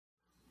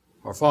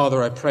Our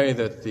Father, I pray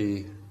that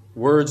the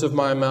words of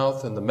my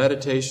mouth and the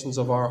meditations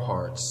of our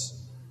hearts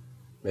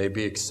may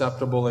be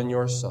acceptable in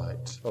your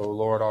sight. O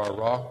Lord, our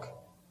rock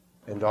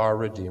and our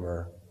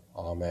Redeemer.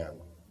 Amen.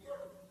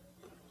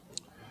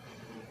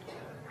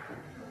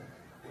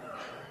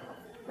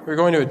 We're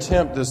going to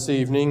attempt this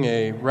evening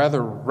a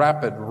rather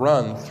rapid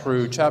run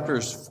through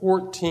chapters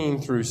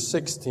 14 through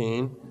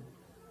 16,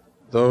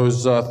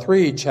 those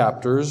three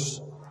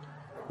chapters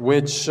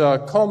which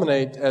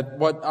culminate at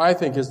what I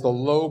think is the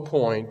low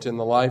point in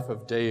the life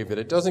of David.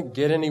 It doesn't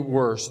get any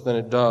worse than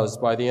it does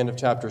by the end of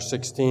chapter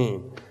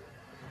 16.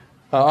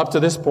 Up to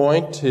this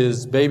point,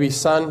 his baby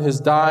son has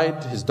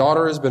died, his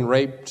daughter has been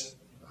raped,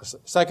 a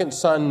second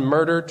son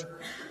murdered,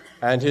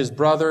 and his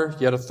brother,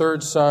 yet a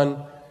third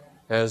son,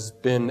 has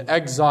been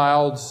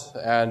exiled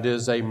and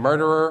is a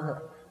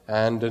murderer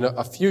and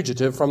a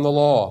fugitive from the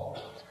law.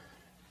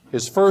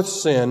 His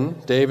first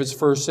sin, David's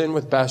first sin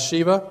with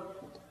Bathsheba,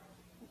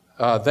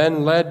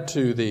 then led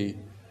to the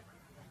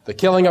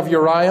killing of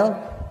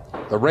Uriah,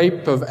 the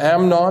rape of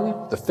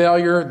Amnon, the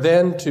failure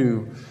then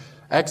to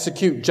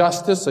execute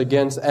justice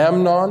against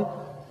Amnon,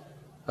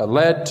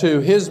 led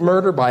to his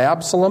murder by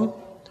Absalom,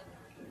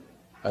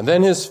 and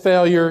then his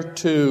failure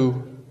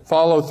to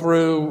follow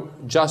through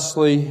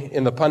justly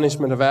in the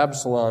punishment of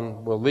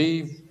Absalom will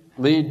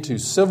lead to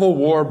civil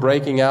war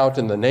breaking out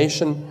in the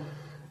nation,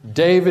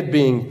 David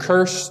being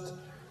cursed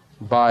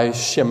by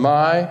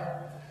Shimei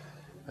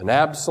and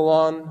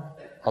Absalom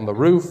on the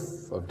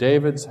roof of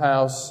David's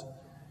house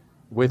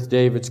with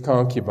David's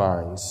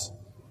concubines.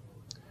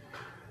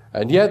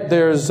 And yet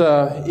there's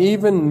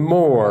even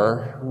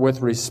more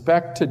with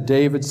respect to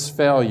David's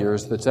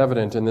failures that's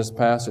evident in this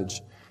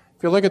passage.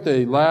 If you look at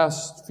the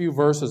last few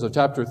verses of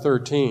chapter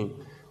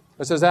 13,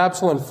 it says,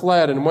 Absalom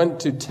fled and went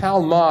to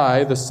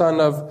Talmai, the son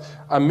of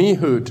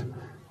Ammihud,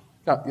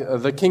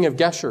 the king of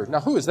Geshur. Now,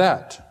 who is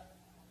that?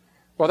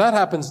 Well, that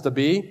happens to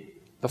be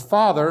the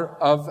father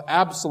of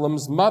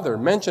Absalom's mother,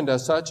 mentioned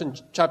as such in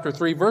chapter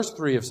 3, verse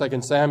 3 of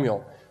 2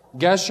 Samuel.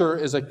 Geshur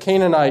is a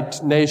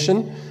Canaanite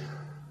nation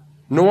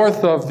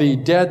north of the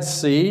Dead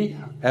Sea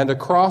and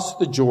across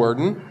the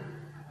Jordan.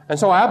 And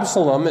so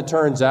Absalom, it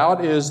turns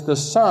out, is the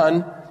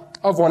son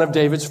of one of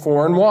David's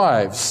foreign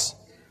wives.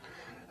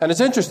 And it's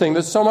interesting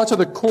that so much of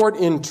the court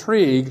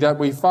intrigue that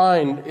we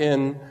find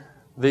in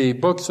the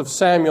books of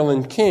Samuel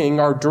and King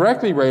are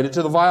directly related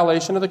to the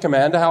violation of the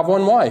command to have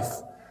one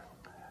wife.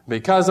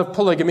 Because of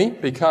polygamy,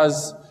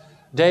 because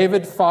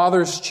David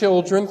fathers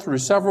children through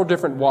several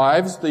different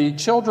wives, the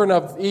children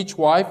of each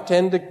wife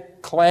tend to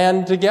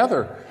clan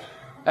together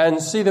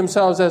and see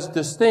themselves as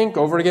distinct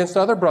over against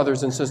other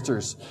brothers and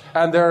sisters.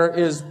 And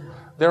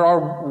there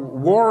are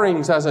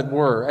warrings, as it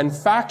were, and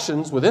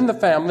factions within the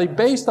family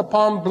based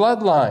upon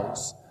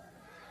bloodlines.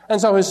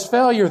 And so his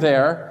failure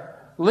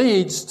there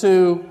leads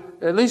to,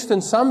 at least in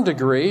some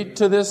degree,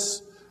 to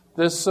this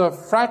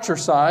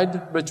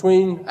fratricide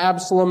between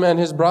Absalom and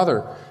his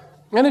brother.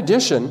 In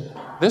addition,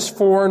 this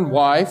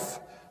wife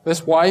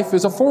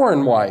is a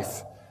foreign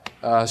wife.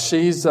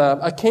 She's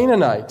a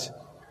Canaanite.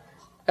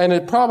 And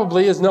it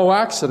probably is no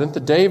accident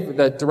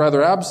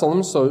that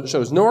Absalom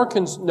shows no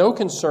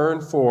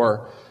concern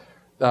for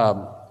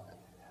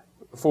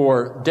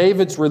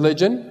David's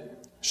religion,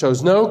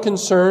 shows no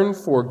concern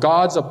for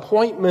God's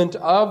appointment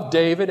of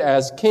David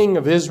as king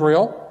of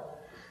Israel,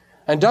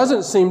 and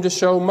doesn't seem to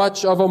show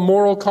much of a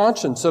moral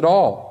conscience at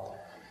all.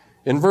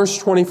 In verse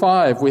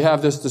 25, we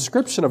have this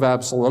description of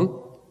Absalom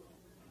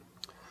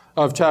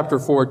of chapter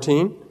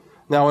 14.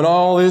 Now in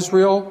all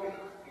Israel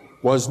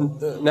was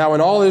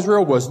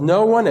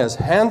no one as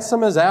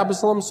handsome as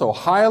Absalom, so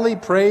highly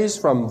praised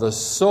from the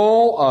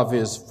sole of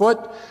his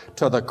foot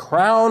to the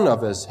crown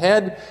of his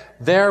head.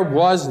 There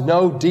was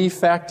no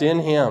defect in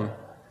him.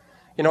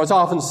 You know, it's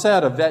often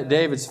said of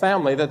David's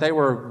family that they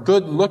were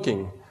good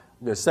looking.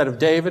 It's said of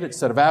David, it's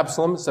said of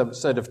Absalom, it's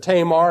said of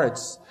Tamar,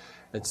 it's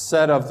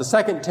said of the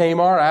second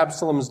Tamar,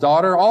 Absalom's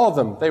daughter, all of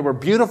them. They were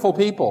beautiful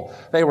people.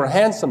 They were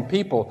handsome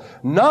people.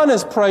 None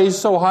is praised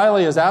so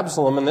highly as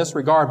Absalom in this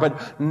regard,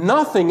 but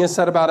nothing is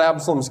said about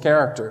Absalom's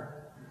character.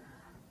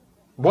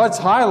 What's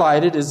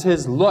highlighted is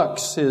his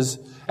looks,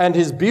 and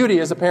his beauty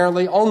is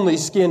apparently only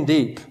skin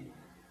deep,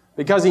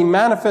 because he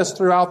manifests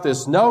throughout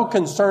this no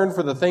concern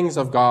for the things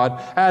of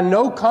God and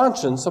no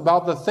conscience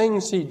about the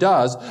things he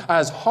does,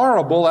 as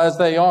horrible as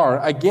they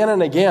are, again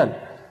and again,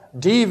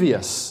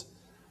 devious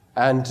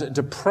and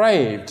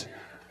depraved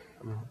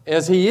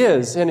as he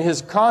is in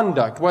his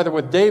conduct, whether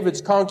with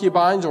David's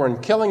concubines or in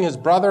killing his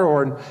brother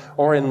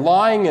or in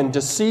lying and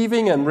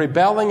deceiving and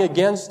rebelling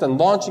against and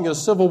launching a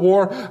civil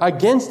war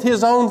against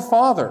his own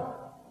father.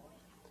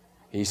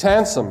 He's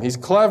handsome, he's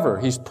clever,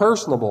 he's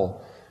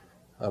personable,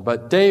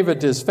 but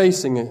David is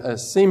facing a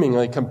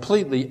seemingly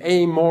completely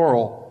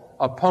amoral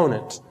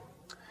opponent.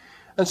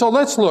 And so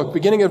let's look,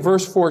 beginning at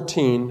verse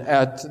 14,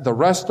 at the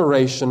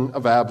restoration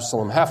of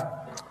Absalom.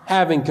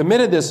 Having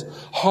committed this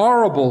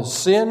horrible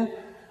sin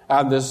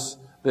and this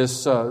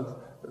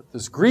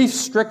This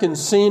grief-stricken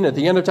scene at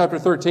the end of chapter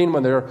 13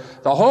 when the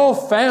whole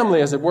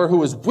family, as it were,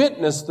 who has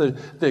witnessed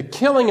the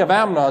killing of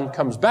Amnon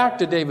comes back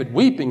to David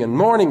weeping and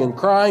mourning and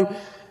crying,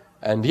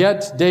 and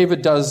yet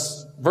David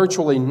does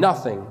virtually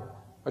nothing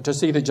but to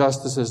see that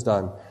justice is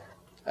done.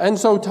 And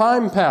so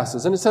time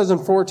passes, and it says in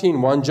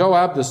 14:1,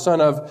 Joab, the son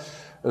of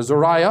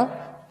Zeruiah,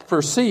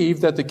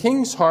 perceived that the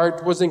king's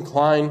heart was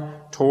inclined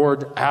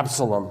toward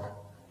Absalom.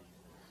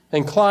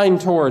 Inclined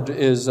toward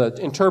is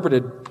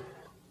interpreted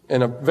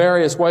in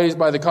various ways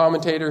by the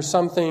commentators.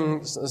 Some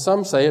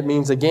say it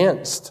means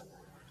against.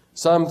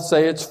 Some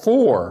say it's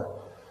for.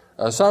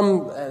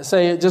 Some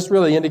say it just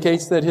really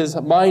indicates that his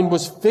mind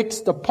was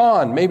fixed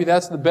upon. Maybe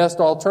that's the best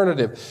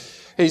alternative.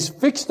 He's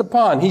fixed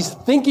upon. He's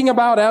thinking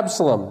about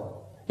Absalom.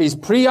 He's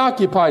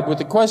preoccupied with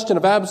the question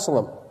of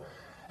Absalom.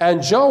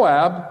 And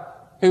Joab,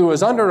 who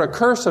is under a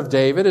curse of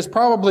David, is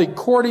probably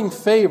courting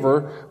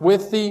favor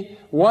with the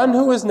one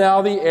who is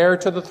now the heir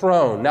to the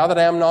throne. Now that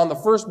Amnon, the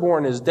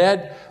firstborn, is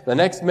dead, the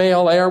next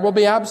male heir will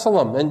be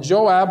Absalom. And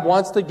Joab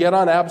wants to get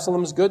on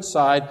Absalom's good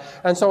side.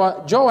 And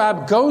so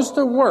Joab goes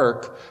to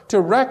work to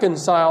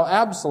reconcile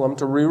Absalom,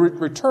 to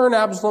return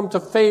Absalom to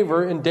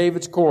favor in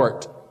David's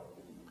court.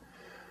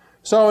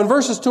 So in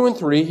verses 2 and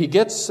 3, he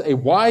gets a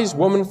wise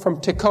woman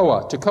from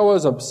Tekoa. Tekoa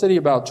is a city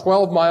about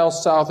 12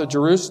 miles south of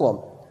Jerusalem.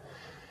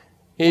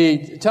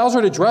 He tells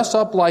her to dress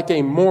up like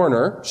a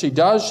mourner. She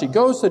does. She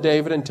goes to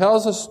David and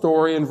tells a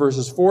story in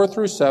verses 4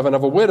 through 7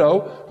 of a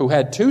widow who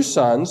had 2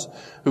 sons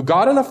who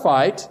got in a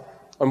fight,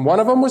 and one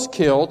of them was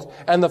killed,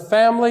 and the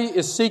family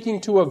is seeking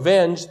to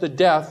avenge the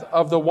death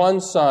of the one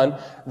son,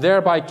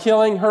 thereby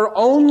killing her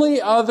only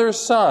other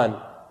son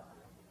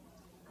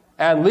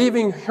and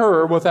leaving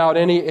her without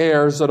any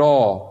heirs at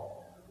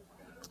all.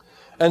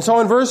 And so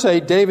in verse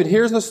 8, David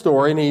hears the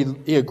story, and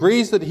he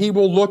agrees that he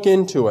will look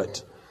into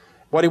it.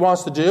 What he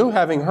wants to do,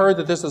 having heard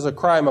that this is a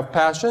crime of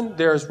passion,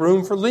 there's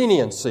room for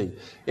leniency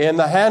in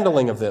the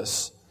handling of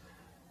this.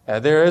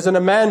 There isn't a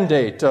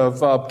mandate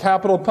of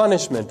capital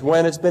punishment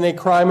when it's been a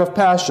crime of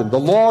passion. The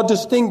law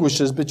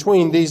distinguishes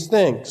between these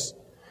things.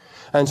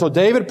 And so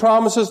David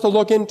promises to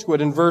look into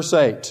it in verse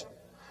 8.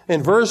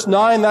 In verse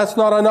 9, that's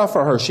not enough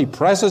for her. She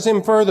presses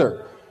him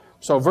further.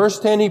 So verse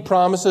 10, he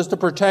promises to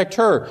protect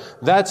her.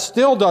 That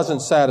still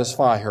doesn't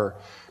satisfy her.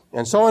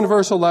 And so in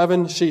verse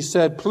 11, she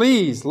said,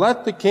 "Please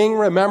let the king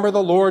remember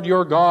the Lord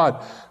your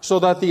God, so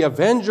that the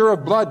avenger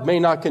of blood may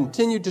not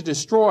continue to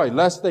destroy,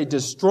 lest they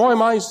destroy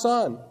my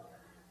son."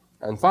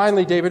 And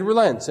finally, David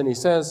relents, and he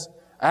says,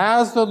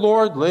 "As the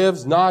Lord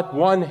lives, not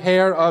one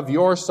hair of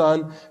your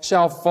son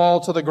shall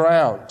fall to the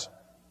ground."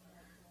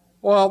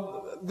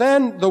 Well,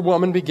 then the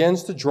woman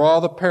begins to draw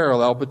the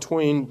parallel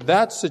between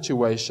that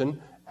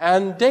situation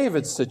and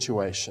David's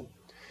situation.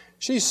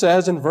 She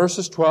says in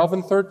verses 12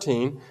 and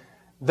 13,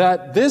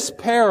 that this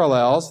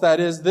parallels, that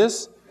is,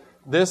 this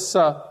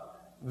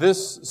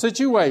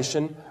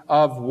situation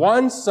of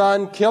one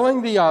son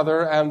killing the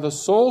other and the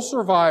sole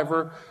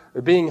survivor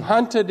being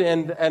hunted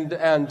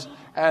and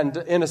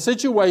in a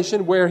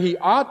situation where he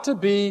ought to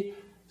be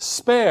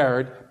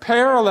spared,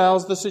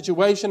 parallels the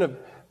situation of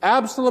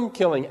Absalom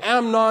killing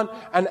Amnon,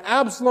 and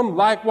Absalom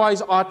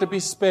likewise ought to be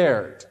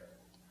spared.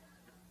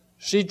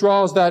 She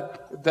draws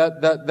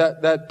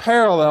that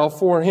parallel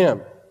for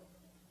him,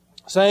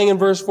 saying in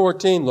verse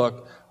 14,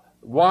 look,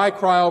 why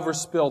cry over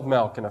spilled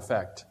milk, in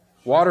effect?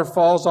 Water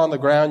falls on the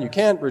ground. You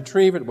can't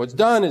retrieve it. What's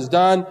done is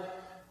done.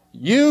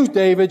 You,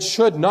 David,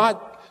 should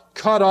not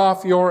cut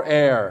off your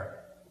heir.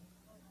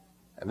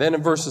 And then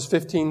in verses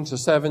 15 to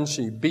 7,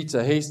 she beats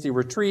a hasty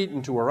retreat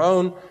into her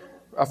own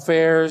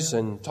affairs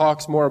and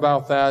talks more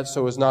about that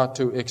so as not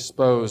to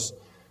expose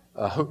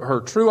her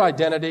true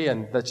identity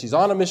and that she's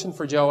on a mission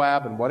for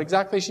Joab and what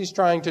exactly she's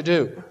trying to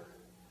do.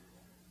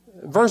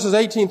 Verses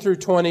 18 through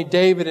 20,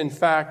 David, in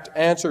fact,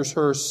 answers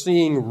her,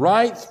 seeing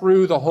right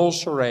through the whole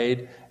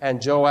charade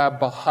and Joab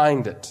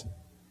behind it,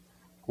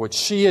 which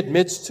she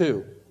admits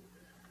to.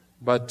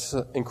 But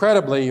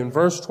incredibly, in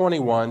verse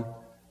 21,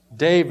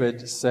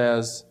 David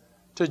says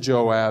to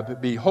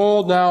Joab,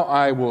 "Behold, now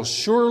I will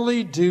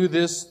surely do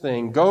this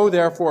thing. Go,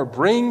 therefore,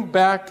 bring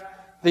back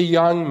the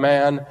young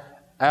man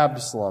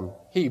Absalom."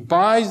 He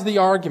buys the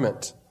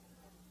argument.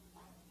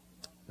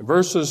 In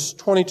verses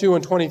 22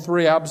 and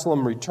 23,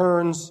 Absalom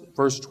returns.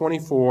 Verse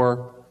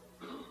 24,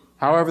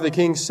 however, the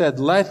king said,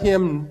 "Let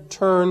him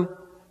turn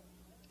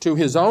to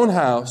his own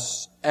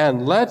house,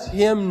 and let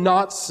him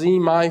not see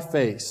my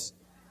face."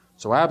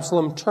 So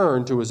Absalom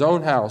turned to his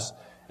own house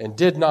and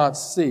did not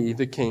see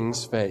the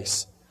king's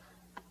face.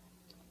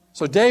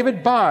 So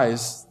David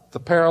buys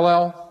the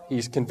parallel.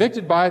 He's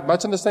convicted by it,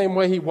 much in the same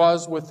way he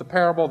was with the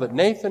parable that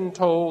Nathan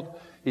told.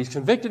 He's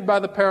convicted by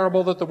the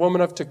parable that the woman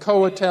of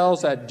Tekoa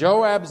tells at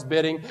Joab's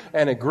bidding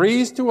and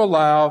agrees to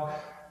allow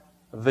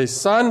the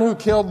son who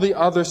killed the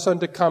other son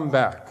to come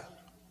back.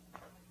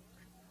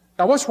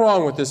 Now, what's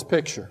wrong with this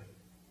picture?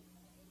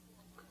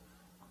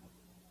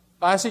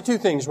 I see 2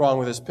 things wrong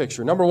with this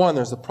picture. Number 1,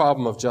 there's the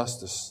problem of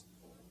justice.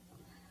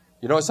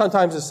 You know,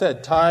 sometimes it's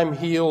said, time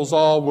heals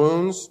all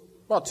wounds.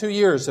 Well, 2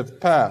 years have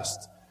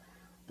passed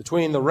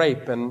between the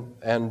rape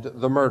and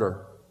the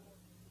murder.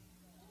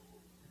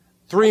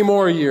 3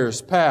 more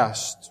years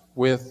passed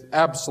with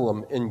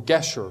Absalom in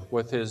Geshur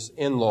with his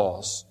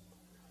in-laws,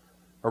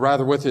 or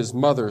rather with his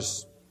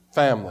mother's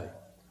family.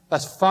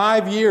 That's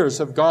 5 years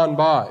have gone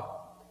by.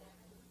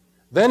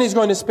 Then he's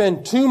going to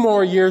spend 2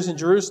 more years in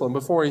Jerusalem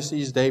before he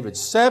sees David.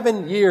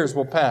 7 years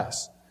will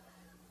pass.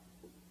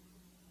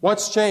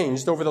 What's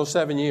changed over those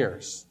 7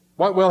 years?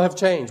 What will have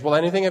changed? Will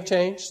anything have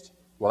changed?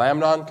 Will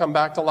Amnon come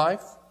back to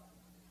life?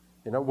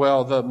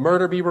 Will the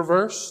murder be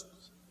reversed?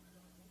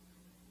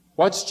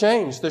 What's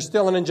changed? There's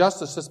still an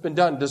injustice that's been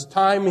done. Does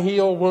time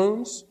heal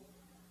wounds?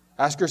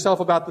 Ask yourself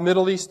about the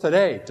Middle East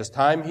today. Does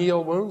time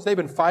heal wounds? They've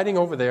been fighting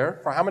over there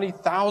for how many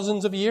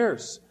thousands of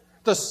years?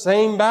 The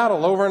same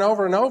battle over and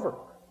over and over.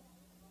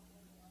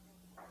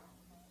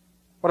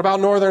 What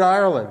about Northern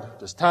Ireland?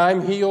 Does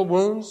time heal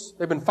wounds?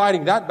 They've been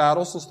fighting that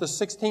battle since the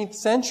 16th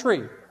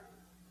century,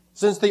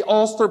 since the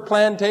Ulster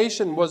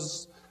Plantation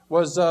was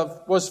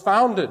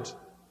founded,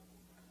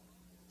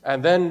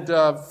 and then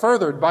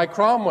furthered by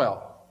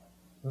Cromwell.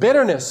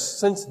 Bitterness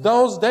since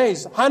those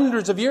days,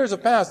 hundreds of years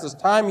have passed. Does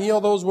time heal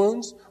those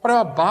wounds? What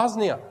about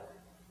Bosnia?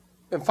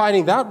 Been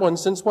fighting that one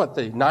since what,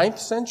 the 9th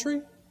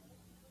century?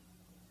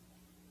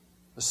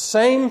 The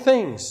same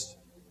things.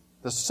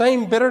 The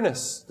same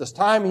bitterness. Does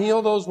time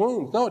heal those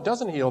wounds? No, it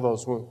doesn't heal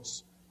those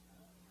wounds.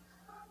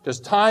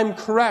 Does time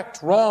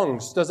correct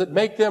wrongs? Does it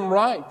make them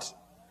right?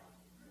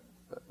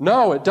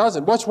 No, it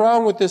doesn't. What's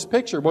wrong with this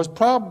picture?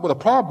 The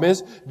problem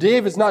is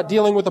David's not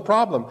dealing with the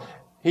problem.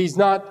 He's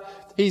not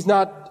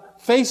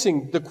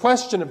facing the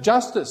question of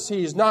justice.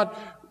 He's not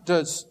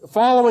just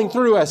following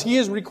through as he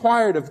is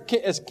required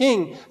as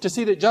king to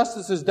see that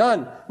justice is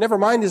done. Never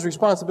mind his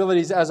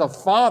responsibilities as a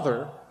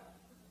father.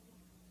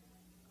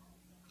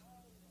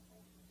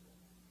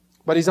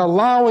 But he's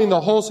allowing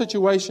the whole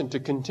situation to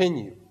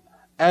continue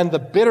and the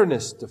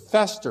bitterness to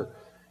fester.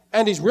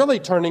 And he's really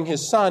turning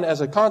his son, as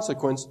a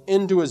consequence,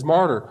 into a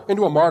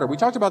martyr. We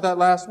talked about that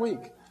last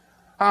week.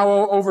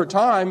 How over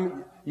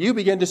time you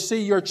begin to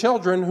see your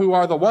children, who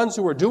are the ones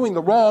who are doing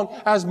the wrong,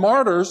 as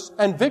martyrs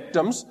and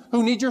victims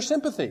who need your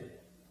sympathy.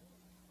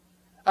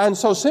 And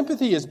so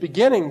sympathy is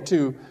beginning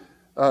to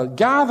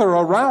gather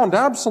around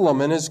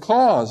Absalom and his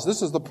cause.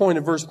 This is the point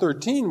of verse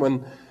 13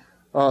 when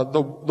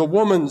the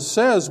woman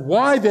says,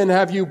 "Why then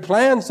have you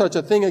planned such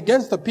a thing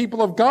against the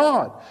people of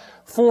God?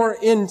 For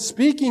in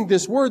speaking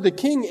this word, the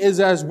king is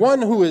as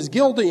one who is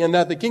guilty, and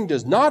that the king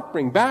does not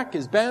bring back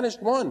his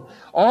banished one."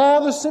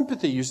 All the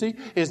sympathy, you see,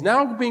 is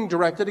now being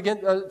directed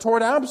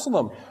toward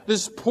Absalom.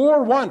 This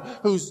poor one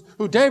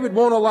who David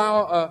won't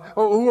allow,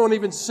 who won't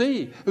even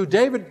see, who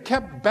David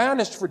kept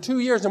banished for 2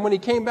 years, and when he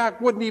came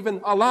back wouldn't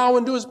even allow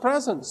into his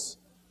presence.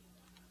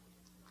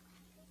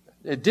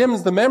 It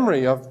dims the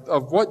memory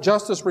of what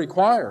justice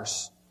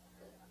requires.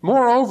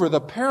 Moreover,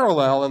 the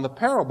parallel in the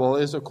parable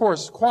is, of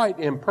course, quite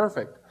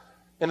imperfect.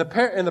 In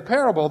the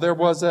parable, there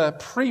was a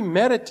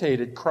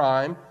premeditated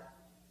crime.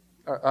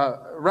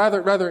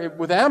 Rather,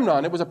 with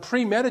Amnon, it was a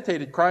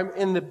premeditated crime.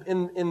 In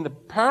the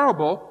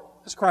parable,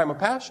 it's a crime of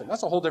passion.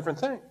 That's a whole different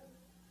thing.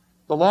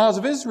 The laws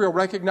of Israel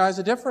recognize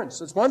a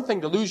difference. It's one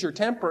thing to lose your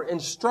temper and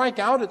strike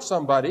out at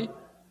somebody.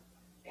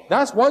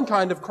 That's one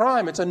kind of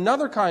crime. It's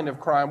another kind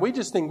of crime. We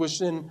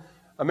distinguish in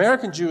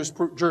American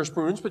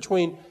jurisprudence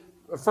between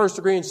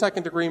first-degree and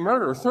second-degree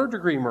murder, or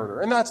third-degree murder.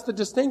 And that's the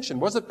distinction.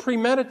 Was it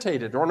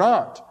premeditated or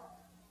not?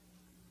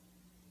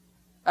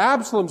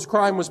 Absalom's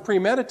crime was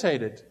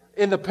premeditated.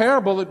 In the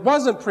parable, it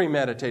wasn't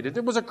premeditated.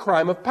 It was a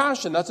crime of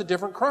passion. That's a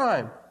different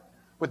crime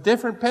with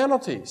different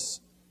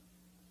penalties.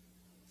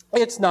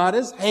 It's not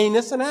as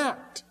heinous an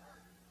act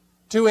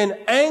to, in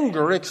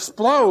anger,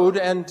 explode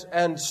and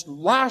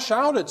lash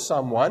out at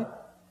someone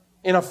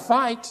in a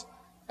fight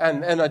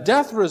and a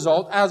death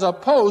result, as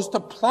opposed to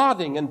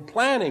plotting and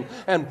planning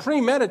and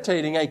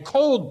premeditating a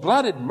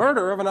cold-blooded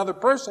murder of another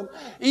person,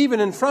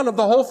 even in front of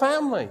the whole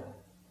family.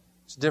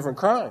 It's a different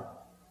crime.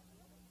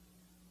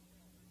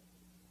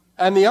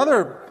 And the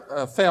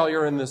other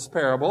failure in this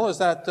parable is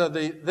that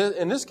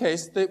in this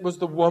case, it was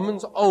the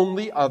woman's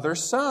only other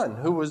son,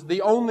 who was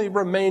the only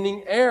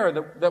remaining heir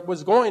that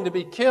was going to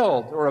be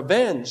killed or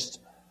avenged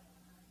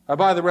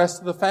by the rest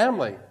of the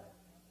family.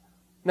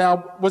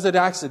 Now, was it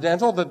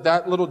accidental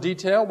that little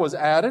detail was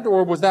added,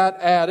 or was that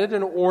added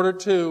in order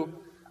to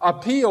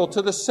appeal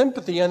to the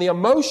sympathy and the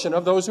emotion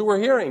of those who were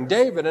hearing,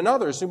 David and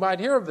others who might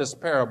hear of this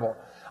parable?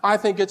 I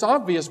think it's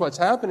obvious what's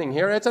happening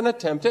here. It's an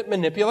attempt at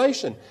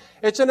manipulation.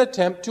 It's an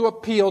attempt to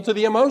appeal to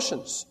the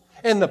emotions.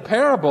 In the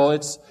parable,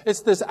 it's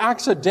this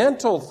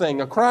accidental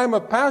thing, a crime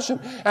of passion,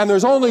 and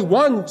there's only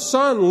one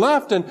son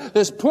left, and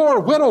this poor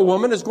widow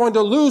woman is going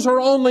to lose her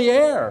only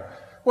heir.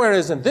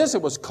 Whereas in this,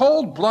 it was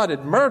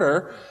cold-blooded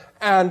murder,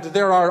 and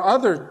there are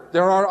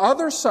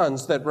other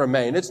sons that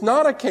remain. It's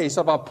not a case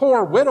of a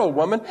poor widow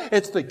woman.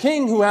 It's the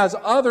king who has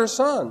other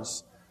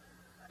sons.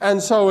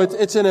 And so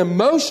it's an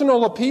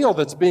emotional appeal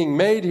that's being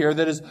made here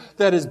that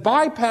is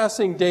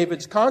bypassing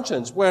David's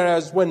conscience.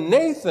 Whereas when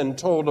Nathan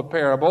told a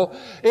parable,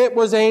 it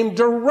was aimed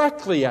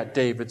directly at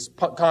David's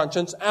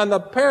conscience, and the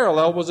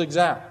parallel was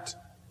exact.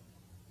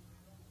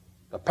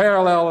 The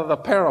parallel of the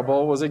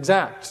parable was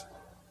exact.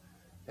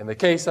 in the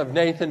case of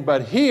Nathan,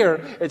 but here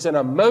it's an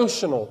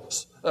emotional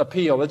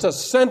appeal. It's a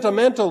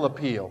sentimental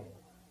appeal.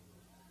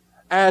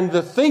 And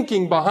the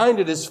thinking behind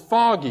it is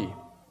foggy.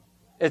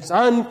 It's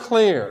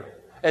unclear.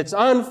 It's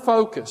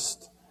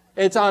unfocused.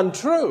 It's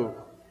untrue.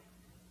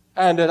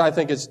 And I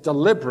think it's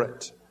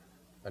deliberate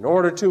in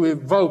order to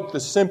evoke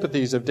the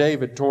sympathies of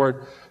David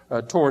toward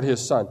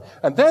his son.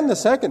 And then the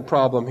second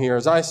problem here,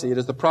 as I see it,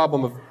 is the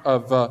problem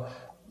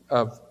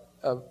of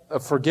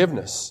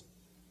forgiveness.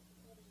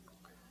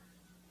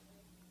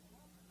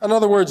 In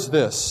other words,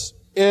 this: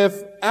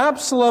 if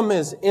Absalom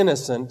is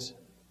innocent,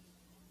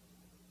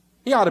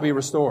 he ought to be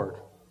restored.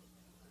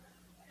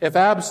 If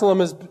Absalom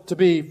is to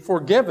be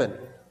forgiven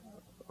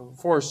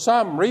for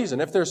some reason,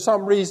 if there's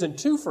some reason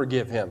to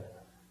forgive him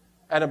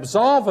and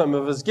absolve him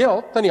of his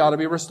guilt, then he ought to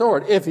be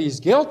restored. If he's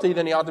guilty,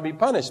 then he ought to be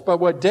punished.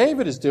 But what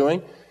David is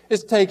doing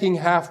is taking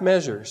half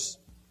measures.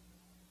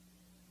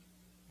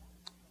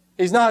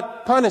 He's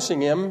not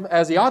punishing him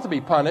as he ought to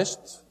be punished,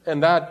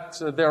 and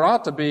that there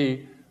ought to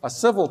be a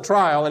civil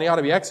trial and he ought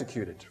to be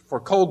executed for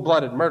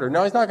cold-blooded murder.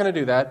 No, he's not going to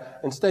do that.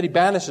 Instead, he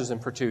banishes him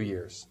for 2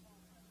 years.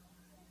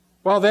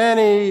 Well, then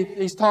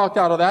he's talked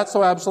out of that,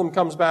 so Absalom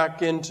comes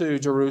back into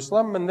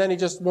Jerusalem, and then he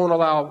just won't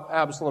allow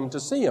Absalom to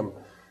see him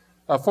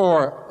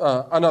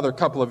for another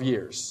couple of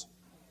years.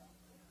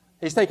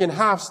 He's taken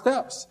half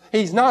steps.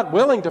 He's not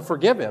willing to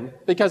forgive him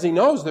because he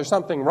knows there's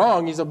something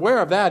wrong. He's aware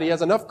of that. He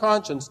has enough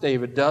conscience,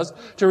 David does,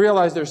 to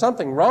realize there's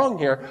something wrong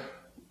here.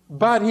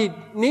 But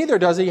neither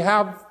does he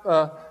have,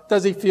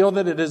 does he feel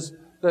that it is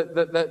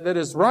that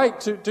is right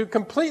to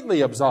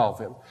completely absolve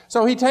him.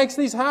 So he takes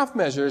these half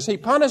measures. He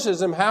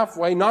punishes him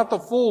halfway, not the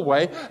full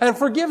way, and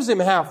forgives him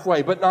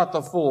halfway, but not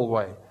the full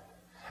way.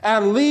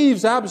 And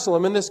leaves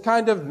Absalom in this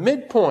kind of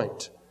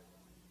midpoint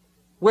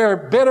where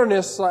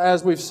bitterness,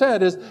 as we've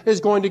said,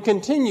 is going to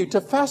continue to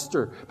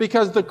fester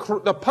because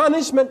the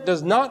punishment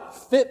does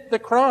not fit the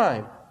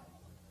crime.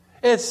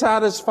 It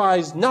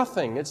satisfies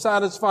nothing. It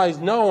satisfies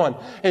no one.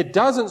 It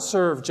doesn't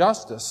serve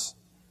justice.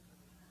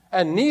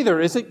 And neither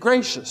is it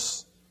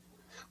gracious.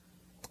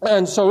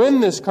 And so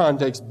in this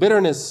context,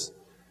 bitterness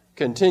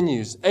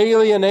continues.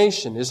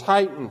 Alienation is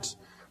heightened.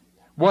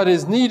 What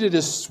is needed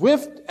is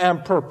swift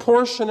and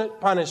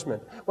proportionate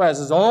punishment, as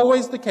is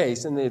always the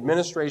case in the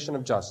administration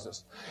of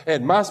justice.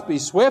 It must be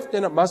swift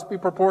and it must be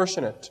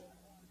proportionate.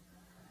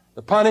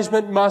 The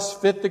punishment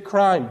must fit the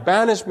crime.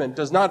 Banishment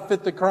does not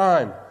fit the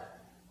crime.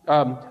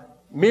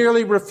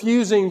 Merely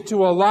refusing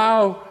to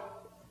allow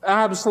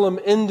Absalom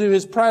into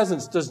his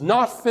presence does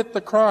not fit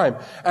the crime.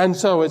 And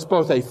so it's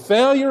both a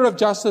failure of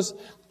justice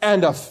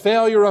and a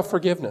failure of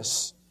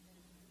forgiveness.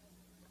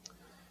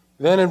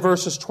 Then in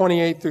verses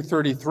 28 through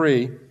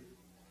 33,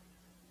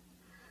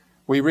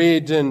 we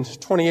read in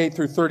 28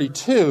 through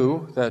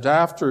 32 that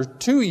after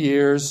 2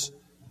 years,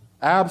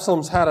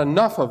 Absalom's had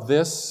enough of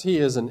this. He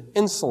is an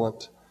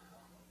insolent,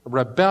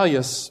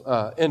 rebellious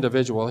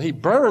individual. He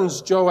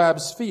burns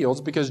Joab's fields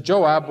because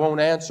Joab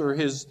won't answer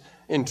his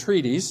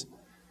entreaties.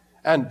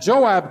 And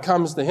Joab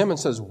comes to him and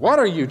says, "What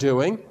are you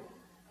doing?"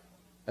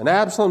 And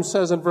Absalom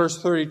says in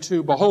verse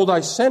 32, "Behold,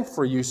 I sent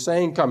for you,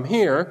 saying, 'Come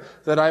here,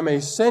 that I may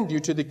send you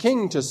to the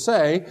king to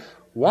say,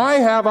 why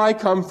have I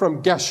come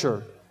from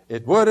Geshur?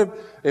 It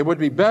would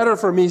be better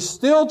for me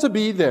still to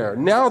be there.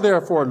 Now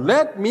therefore,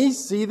 let me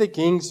see the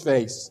king's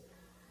face.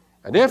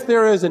 And if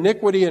there is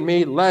iniquity in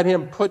me, let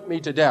him put me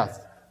to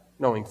death,'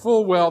 knowing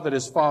full well that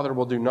his father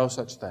will do no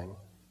such thing."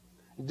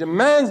 He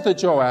demands that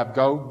Joab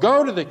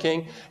go to the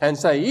king and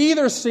say,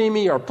 "Either see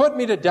me or put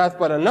me to death,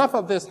 but enough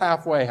of this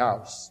halfway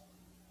house."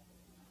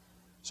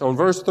 So in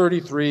verse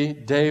 33,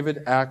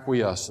 David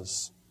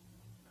acquiesces.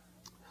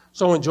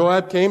 So when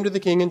Joab came to the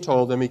king and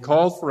told him, he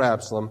called for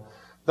Absalom.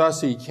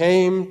 Thus he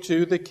came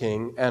to the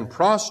king and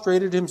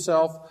prostrated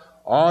himself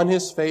on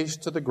his face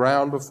to the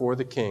ground before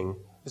the king.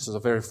 This is a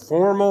very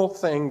formal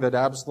thing that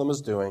Absalom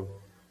is doing.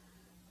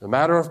 A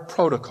matter of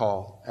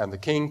protocol. And the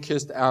king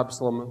kissed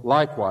Absalom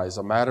likewise,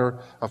 a matter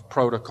of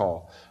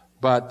protocol.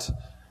 But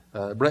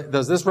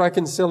does this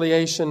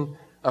reconciliation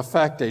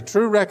affect a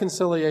true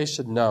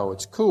reconciliation? No,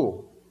 it's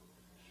cool.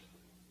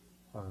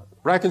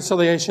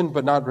 Reconciliation,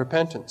 but not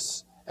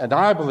repentance. And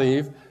I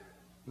believe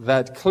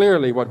that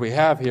clearly what we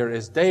have here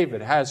is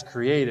David has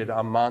created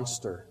a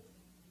monster.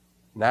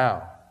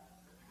 Now,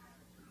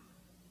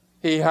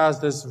 he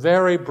has this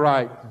very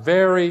bright,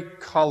 very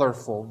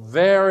colorful,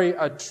 very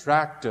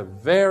attractive,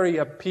 very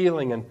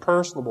appealing and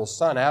personable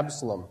son,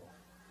 Absalom,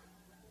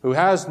 who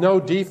has no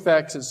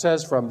defects, it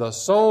says, from the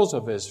soles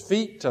of his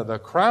feet to the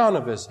crown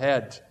of his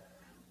head,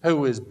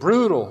 who is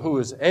brutal, who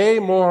is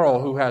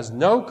amoral, who has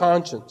no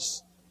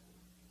conscience.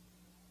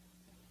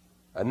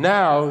 And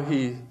now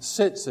he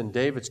sits in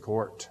David's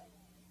court,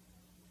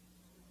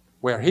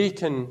 where he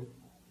can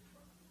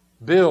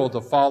build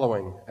a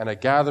following and a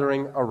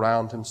gathering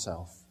around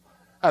himself.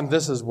 And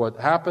this is what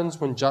happens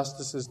when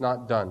justice is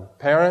not done.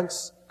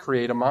 Parents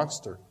create a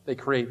monster. They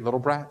create little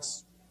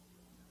brats.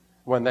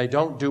 When they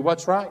don't do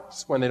what's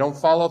right, when they don't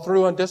follow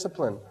through on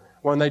discipline,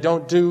 when they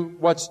don't do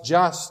what's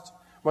just,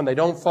 when they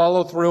don't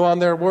follow through on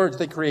their words,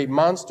 they create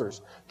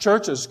monsters.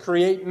 Churches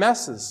create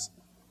messes.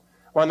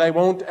 when they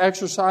won't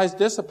exercise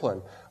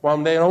discipline,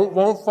 when they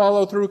won't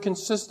follow through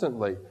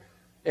consistently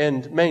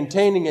in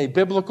maintaining a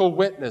biblical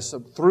witness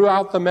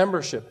throughout the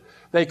membership.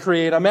 They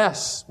create a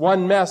mess,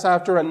 one mess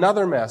after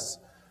another mess,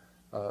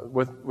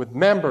 with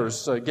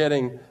members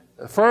getting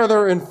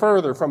further and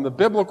further from the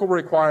biblical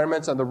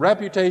requirements, and the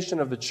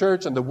reputation of the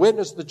church and the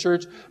witness of the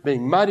church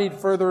being muddied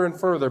further and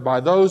further by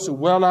those who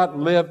will not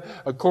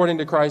live according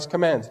to Christ's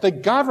commands. The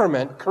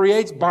government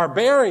creates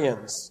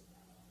barbarians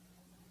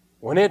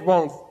when it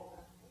won't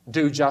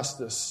do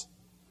justice.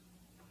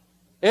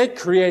 It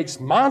creates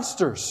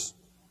monsters,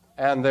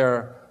 and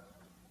they're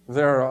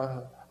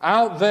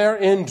out there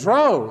in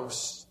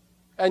droves.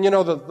 And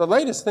the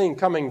latest thing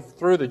coming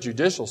through the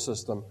judicial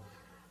system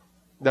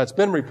that's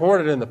been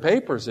reported in the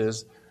papers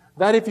is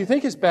that if you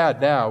think it's bad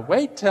now,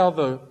 wait till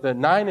the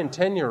 9 and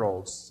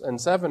 10-year-olds and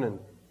 7 and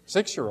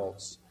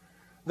 6-year-olds.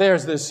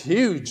 There's this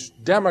huge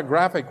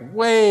demographic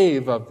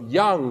wave of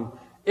young,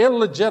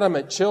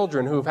 illegitimate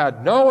children who've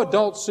had no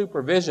adult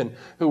supervision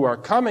who are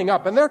coming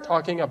up, and they're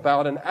talking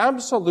about an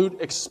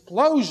absolute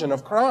explosion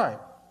of crime.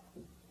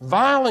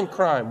 Violent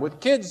crime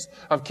with kids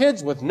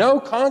with no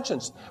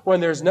conscience. When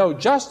there's no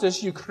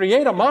justice, you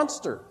create a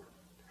monster.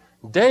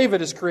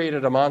 David has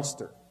created a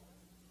monster.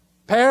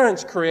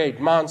 Parents create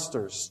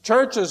monsters.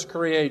 Churches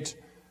create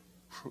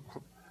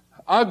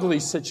ugly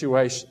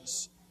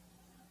situations.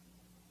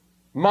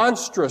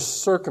 Monstrous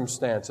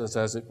circumstances,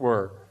 as it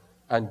were.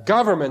 And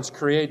governments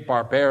create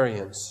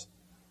barbarians.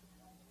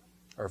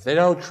 Or if they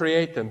don't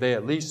create them, they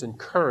at least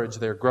encourage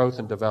their growth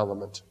and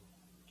development.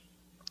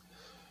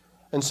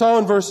 And so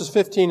in verses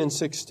 15 and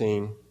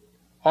 16,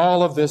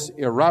 all of this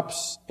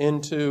erupts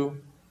into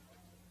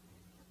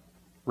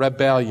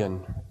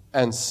rebellion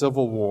and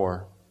civil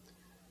war.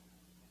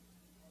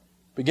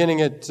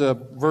 Beginning at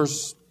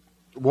verse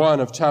 1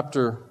 of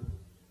chapter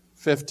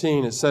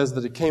 15, it says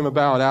that it came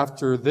about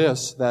after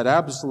this that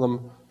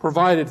Absalom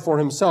provided for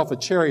himself a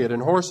chariot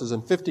and horses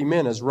and 50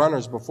 men as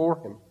runners before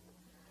him.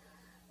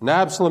 And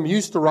Absalom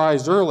used to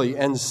rise early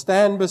and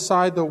stand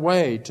beside the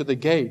way to the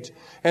gate.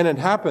 And it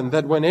happened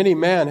that when any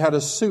man had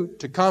a suit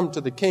to come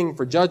to the king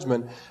for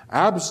judgment,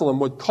 Absalom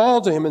would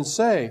call to him and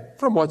say,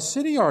 "From what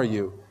city are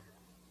you?"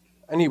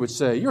 And he would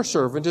say, "Your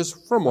servant is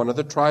from one of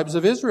the tribes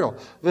of Israel."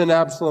 Then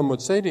Absalom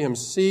would say to him,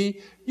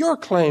 "See, your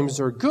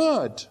claims are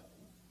good."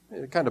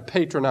 Kind of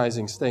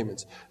patronizing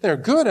statements. They're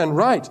good and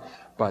right,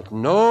 but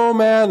no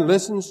man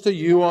listens to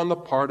you on the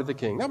part of the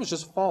king. That was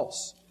just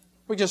false.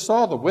 We just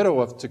saw the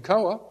widow of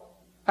Tekoa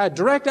had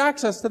direct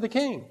access to the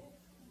king.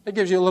 It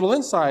gives you a little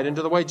insight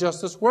into the way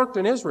justice worked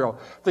in Israel.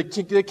 The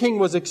king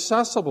was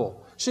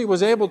accessible. She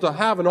was able to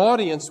have an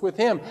audience with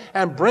him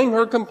and bring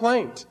her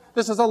complaint.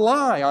 This is a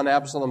lie on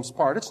Absalom's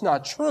part. It's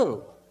not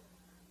true.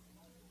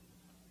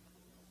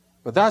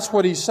 But that's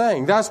what he's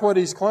saying. That's what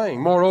he's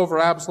claiming. Moreover,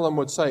 Absalom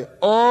would say,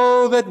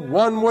 "Oh, that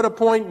one would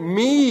appoint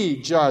me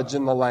judge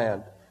in the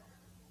land."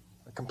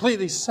 A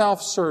completely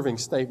self-serving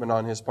statement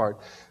on his part.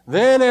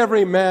 "Then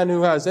every man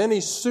who has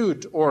any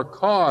suit or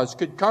cause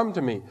could come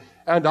to me,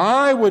 and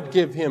I would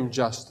give him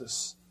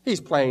justice."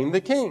 He's playing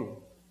the king.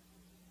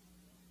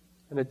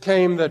 And it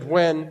came that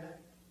when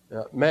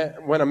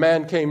a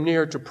man came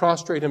near to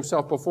prostrate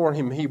himself before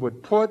him, he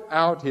would put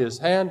out his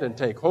hand and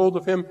take hold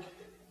of him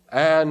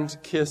and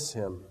kiss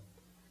him.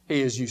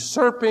 He is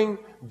usurping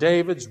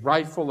David's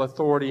rightful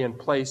authority and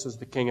place as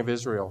the king of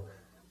Israel.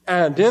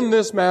 And in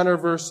this manner,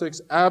 verse 6,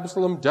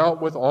 Absalom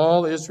dealt with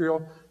all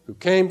Israel who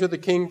came to the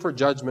king for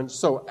judgment.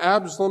 So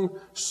Absalom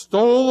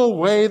stole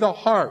away the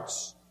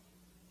hearts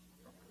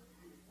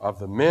of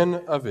the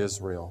men of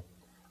Israel.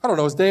 I don't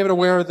know, is David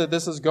aware that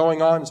this is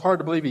going on? It's hard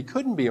to believe he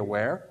couldn't be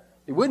aware.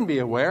 He wouldn't be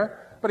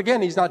aware. But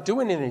again, he's not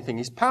doing anything.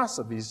 He's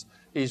passive.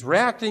 He's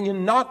reacting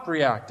and not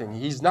reacting.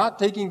 He's not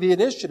taking the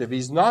initiative.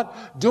 He's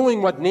not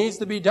doing what needs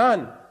to be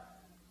done.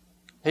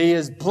 He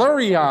is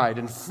blurry-eyed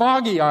and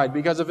foggy-eyed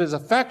because of his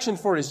affection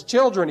for his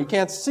children. He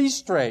can't see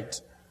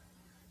straight.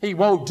 He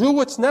won't do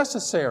what's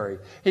necessary.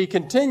 He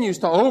continues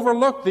to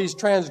overlook these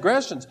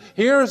transgressions.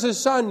 Here's his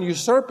son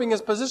usurping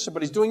his position,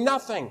 but he's doing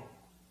nothing.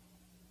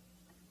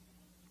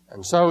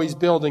 And so he's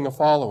building a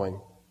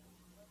following.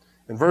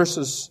 In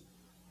verses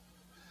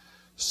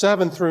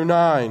 7 through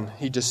 9,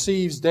 he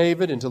deceives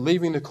David into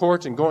leaving the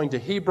court and going to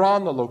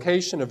Hebron, the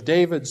location of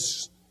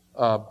David's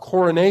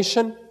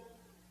coronation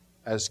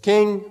as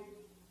king.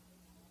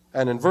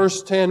 And in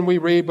verse 10 we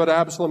read, "But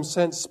Absalom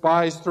sent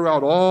spies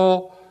throughout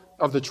all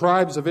of the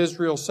tribes of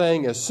Israel,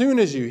 saying, as soon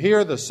as you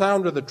hear the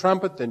sound of the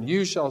trumpet, then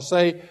you shall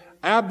say,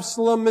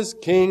 Absalom is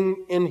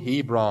king in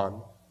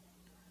Hebron.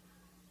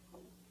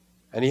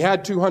 And he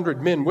had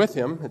 200 men with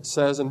him," it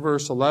says in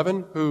verse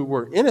 11, "who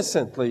were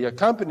innocently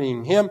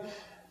accompanying him,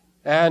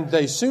 and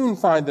they soon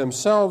find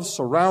themselves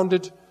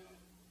surrounded,"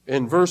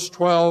 in verse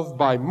 12,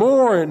 "by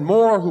more and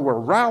more who were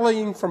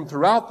rallying from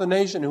throughout the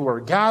nation, who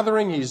were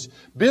gathering." He's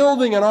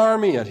building an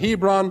army at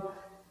Hebron.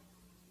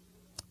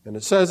 And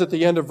it says at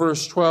the end of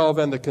verse 12,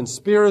 "And the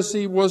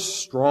conspiracy was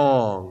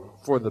strong,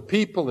 for the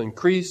people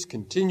increased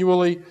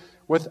continually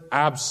with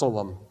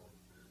Absalom."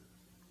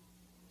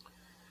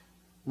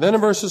 Then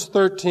in verses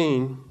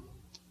 13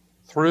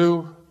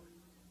 through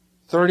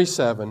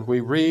 37, we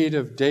read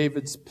of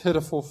David's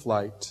pitiful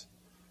flight.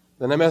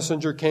 Then a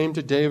messenger came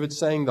to David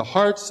saying, "The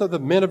hearts of the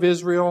men of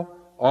Israel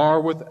are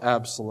with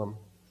Absalom."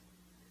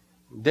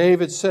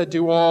 David said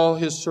to all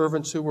his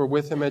servants who were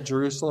with him at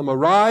Jerusalem,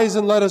 "Arise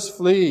and let us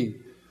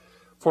flee,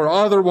 for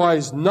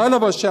otherwise none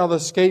of us shall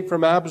escape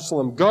from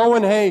Absalom. Go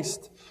in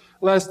haste,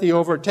 lest he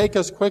overtake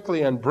us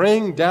quickly and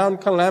bring down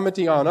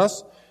calamity on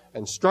us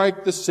and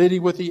strike the city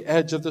with the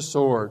edge of the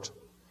sword."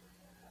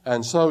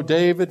 And so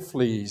David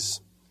flees.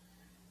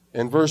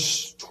 In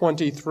verse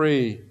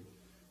 23,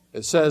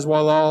 it says,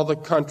 "While all the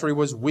country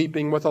was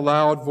weeping with a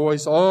loud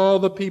voice, all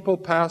the people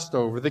passed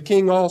over. The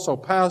king also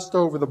passed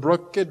over the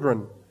brook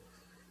Kidron.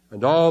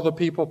 And all the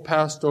people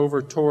passed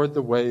over toward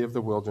the way of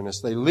the wilderness."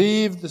 They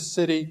leave the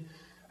city,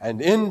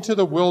 and into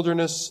the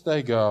wilderness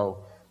they go.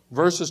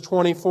 Verses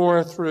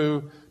 24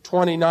 through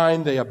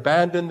 29, they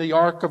abandon the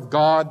ark of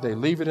God. They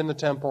leave it in the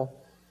temple,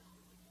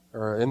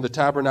 or in the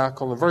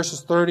tabernacle. In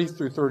verses 30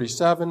 through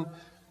 37,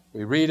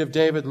 we read of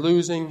David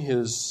losing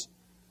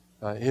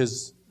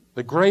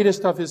the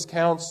greatest of his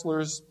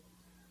counselors,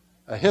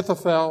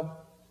 Ahithophel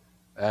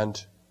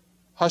and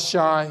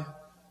Hushai.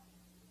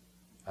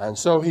 And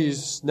so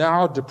he's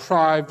now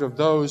deprived of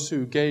those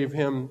who gave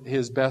him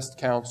his best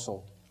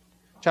counsel.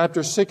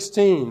 Chapter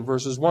 16,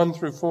 verses 1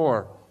 through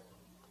 4.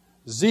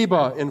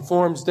 Ziba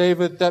informs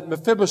David that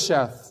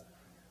Mephibosheth,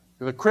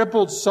 the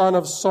crippled son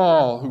of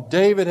Saul, who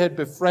David had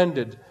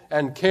befriended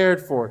and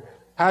cared for,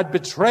 had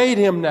betrayed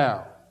him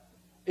now.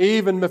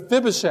 Even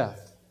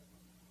Mephibosheth.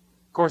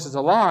 Of course, it's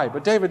a lie,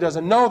 but David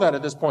doesn't know that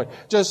at this point,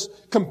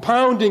 just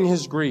compounding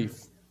his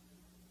grief.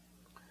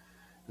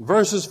 In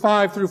verses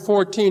 5 through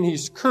 14,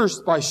 he's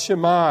cursed by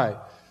Shimei.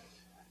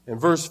 In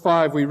verse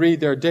 5, we read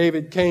there,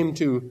 David came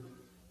to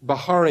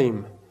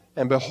Baharim,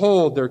 and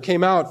behold, there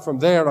came out from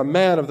there a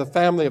man of the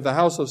family of the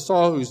house of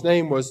Saul, whose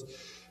name was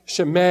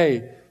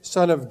Shimei,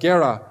 son of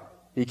Gera.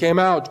 He came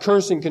out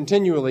cursing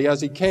continually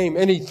as he came,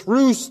 and he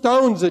threw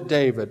stones at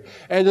David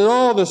and at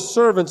all the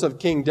servants of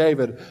King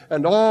David,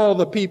 and all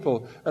the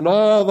people and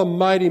all the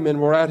mighty men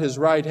were at his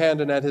right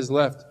hand and at his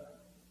left.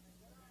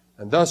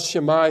 And thus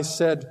Shimei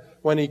said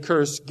when he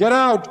cursed, get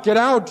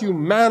out, you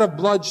man of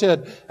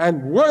bloodshed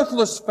and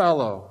worthless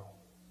fellow.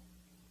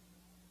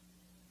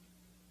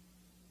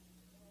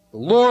 The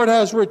Lord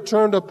has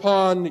returned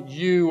upon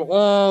you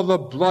all the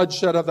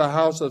bloodshed of the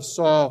house of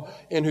Saul,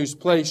 in whose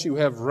place you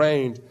have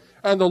reigned.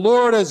 And the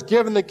Lord has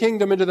given the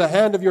kingdom into the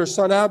hand of your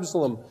son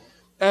Absalom.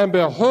 And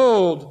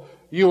behold,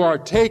 you are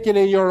taken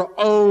in your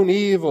own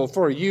evil,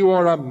 for you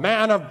are a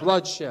man of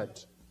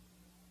bloodshed.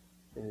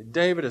 And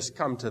David has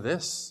come to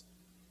this.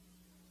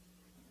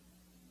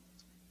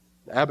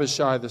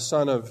 Abishai, the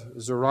son of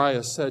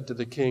Zeruiah, said to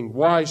the king,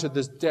 why should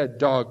this dead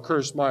dog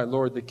curse my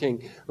lord the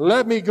king?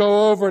 Let me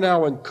go over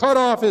now and cut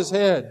off his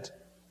head.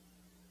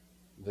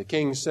 The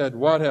king said,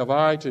 what have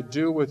I to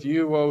do with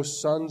you, O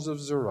sons of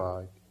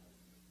Zeruiah?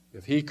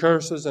 If he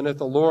curses, and if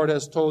the Lord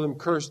has told him,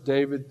 curse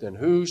David, then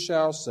who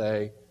shall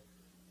say,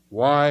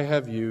 why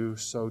have you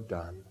so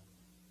done?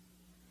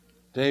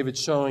 David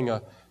showing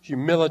a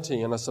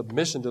humility and a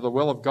submission to the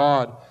will of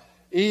God,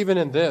 even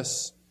in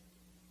this.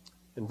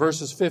 In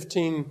verses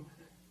 15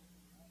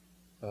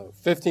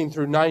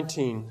 through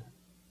 19,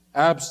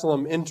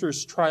 Absalom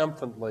enters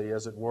triumphantly,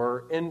 as it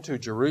were, into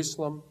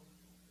Jerusalem.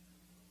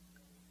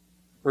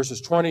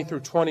 Verses 20 through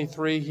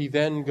 23, he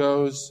then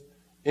goes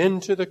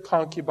into the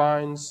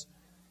concubines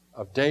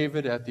of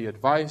David at the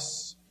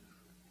advice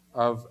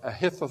of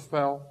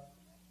Ahithophel.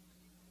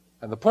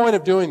 And the point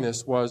of doing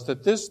this was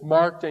that this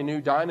marked a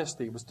new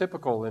dynasty. It was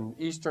typical in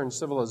Eastern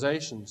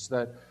civilizations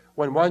that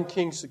when one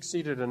king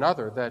succeeded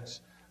another,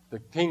 that the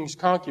king's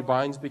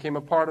concubines became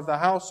a part of the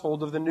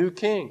household of the new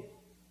king.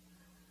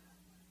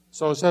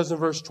 So it says in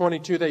verse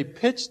 22, they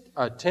pitched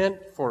a tent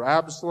for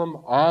Absalom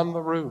on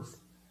the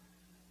roof.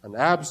 And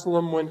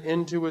Absalom went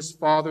into his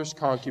father's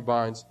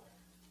concubines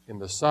in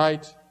the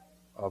sight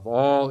of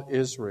all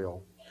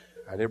Israel.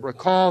 And it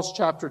recalls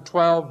chapter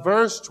 12,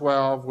 verse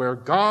 12, where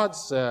God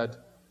said,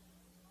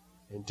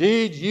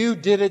 indeed, you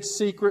did it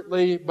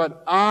secretly,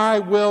 but I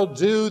will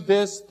do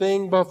this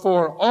thing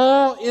before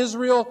all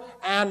Israel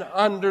and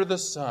under the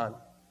sun.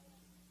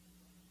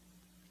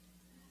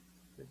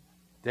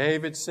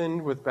 David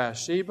sinned with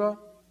Bathsheba,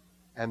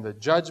 and the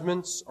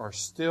judgments are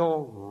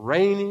still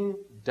raining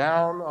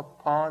down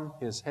upon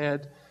his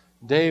head.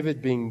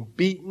 David being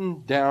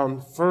beaten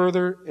down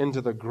further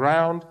into the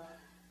ground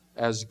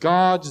as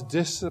God's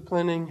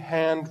disciplining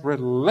hand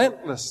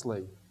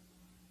relentlessly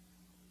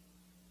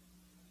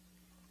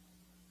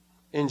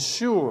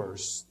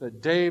ensures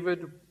that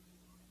David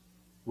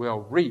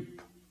will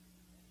reap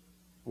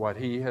what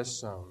he has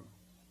sown.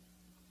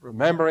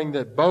 Remembering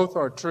that both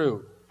are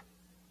true,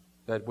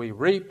 that we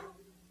reap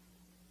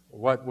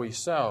what we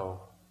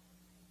sow,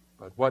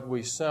 but what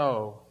we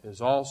sow is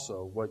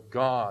also what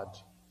God,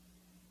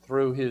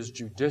 through his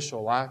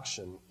judicial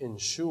action,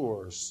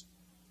 ensures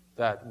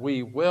that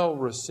we will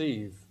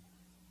receive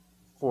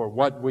for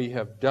what we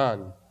have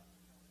done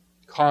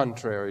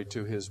contrary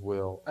to his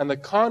will. And the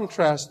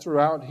contrast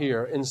throughout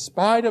here, in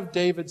spite of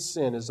David's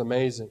sin, is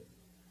amazing.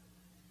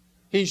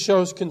 He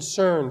shows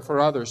concern for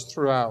others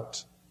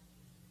throughout,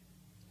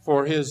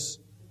 for his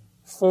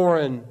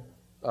foreign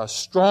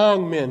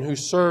strong men who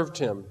served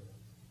him.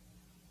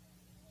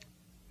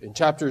 In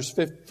chapters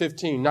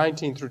 15,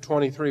 19 through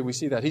 23, we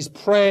see that. He's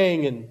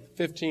praying in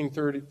 15,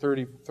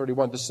 30,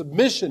 31. The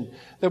submission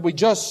that we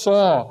just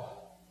saw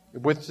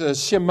with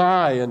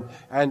Shimei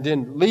and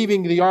in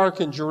leaving the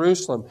ark in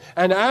Jerusalem.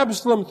 And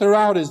Absalom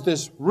throughout is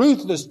this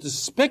ruthless,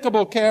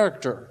 despicable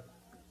character.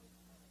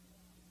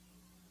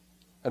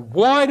 And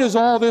why does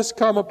all this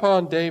come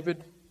upon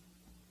David?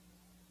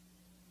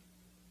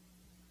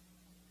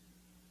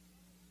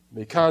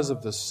 Because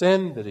of the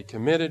sin that he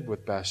committed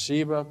with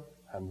Bathsheba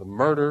and the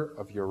murder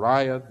of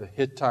Uriah the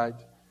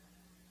Hittite.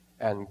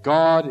 And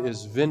God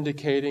is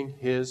vindicating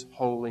His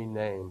holy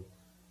name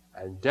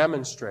and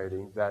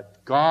demonstrating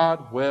that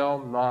God will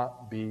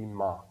not be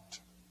mocked.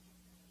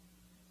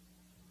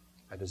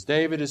 And as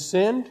David has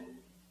sinned,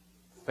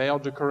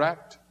 failed to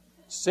correct,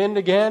 sinned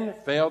again,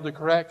 failed to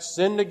correct,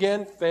 sinned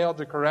again, failed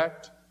to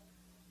correct,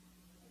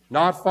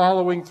 not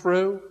following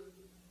through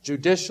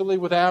judicially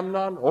with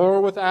Amnon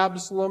or with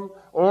Absalom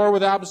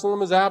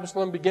as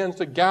Absalom begins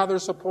to gather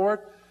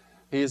support,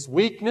 his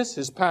weakness,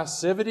 his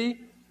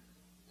passivity,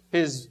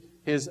 his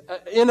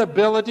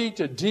inability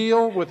to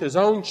deal with his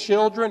own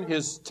children,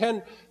 his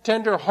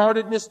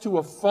tender-heartedness to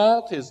a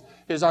fault, his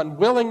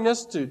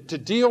unwillingness to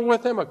deal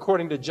with them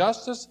according to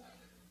justice,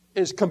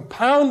 is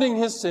compounding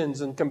his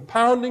sins and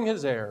compounding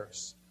his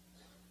errors.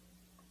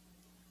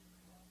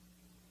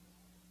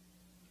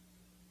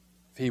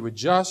 If he would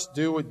just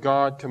do what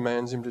God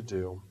commands him to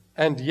do.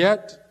 And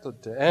yet,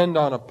 to end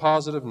on a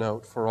positive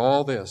note for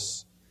all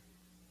this,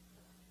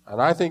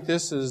 and I think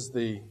this is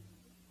the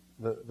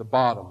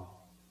bottom.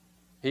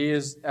 He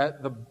is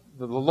at the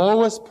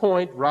lowest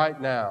point right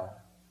now,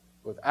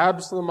 with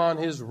Absalom on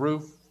his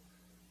roof,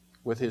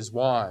 with his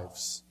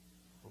wives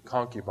and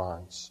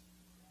concubines.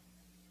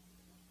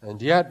 And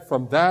yet,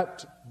 from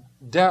that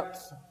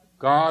depth,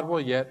 God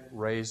will yet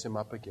raise him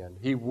up again.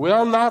 He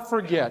will not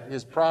forget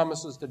His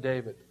promises to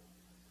David.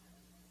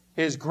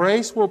 His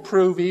grace will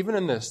prove even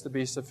in this to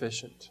be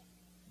sufficient.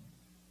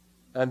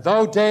 And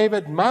though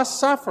David must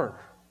suffer,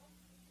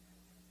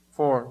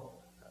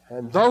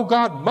 and though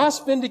God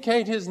must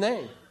vindicate His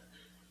name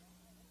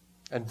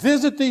and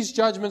visit these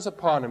judgments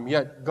upon him,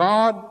 yet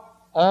God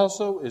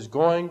also is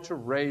going to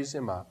raise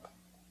him up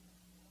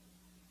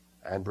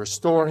and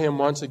restore him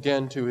once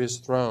again to his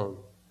throne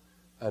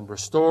and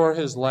restore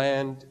his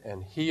land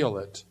and heal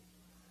it.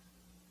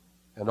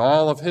 And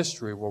all of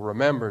history will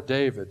remember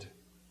David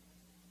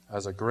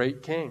as a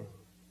great king.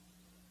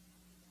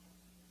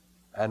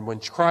 And when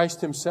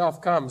Christ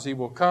Himself comes, He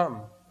will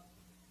come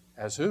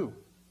as who?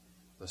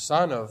 The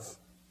son of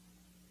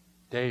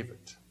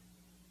David.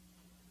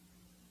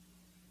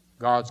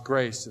 God's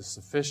grace is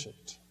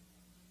sufficient,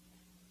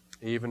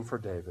 even for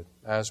David,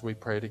 as we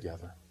pray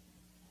together.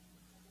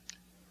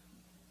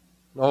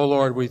 Oh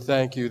Lord, we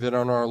thank You that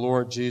on our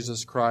Lord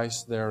Jesus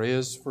Christ there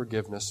is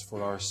forgiveness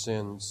for our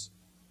sins.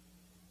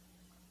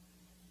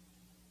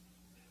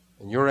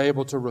 And You're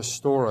able to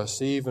restore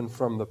us even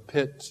from the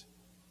pit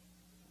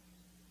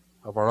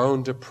of our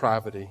own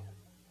depravity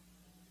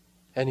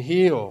and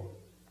heal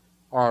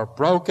our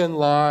broken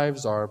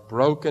lives, our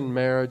broken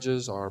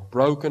marriages, our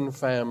broken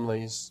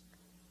families.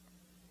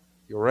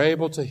 You're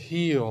able to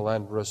heal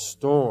and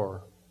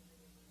restore.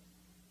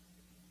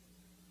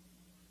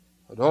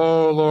 But,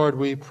 oh Lord,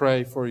 we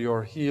pray for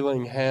Your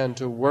healing hand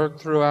to work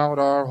throughout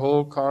our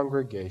whole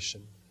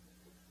congregation.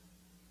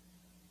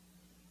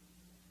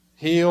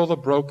 Heal the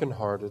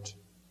brokenhearted.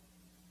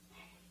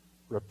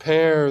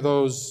 Repair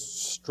those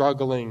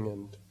struggling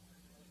and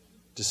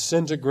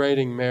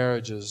disintegrating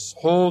marriages.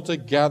 Hold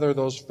together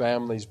those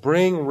families.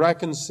 Bring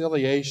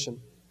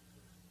reconciliation.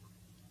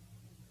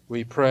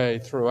 We pray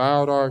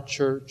throughout our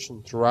church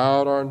and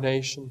throughout our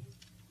nation.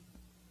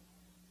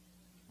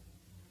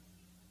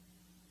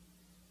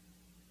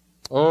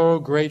 Oh,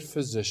 great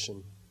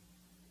Physician,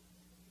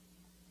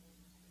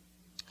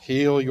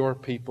 heal Your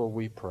people,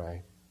 we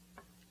pray,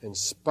 in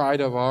spite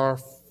of our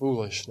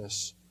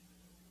foolishness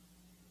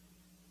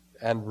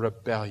and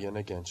rebellion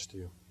against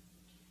You.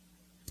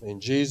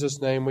 In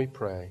Jesus' name we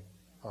pray.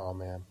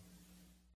 Amen.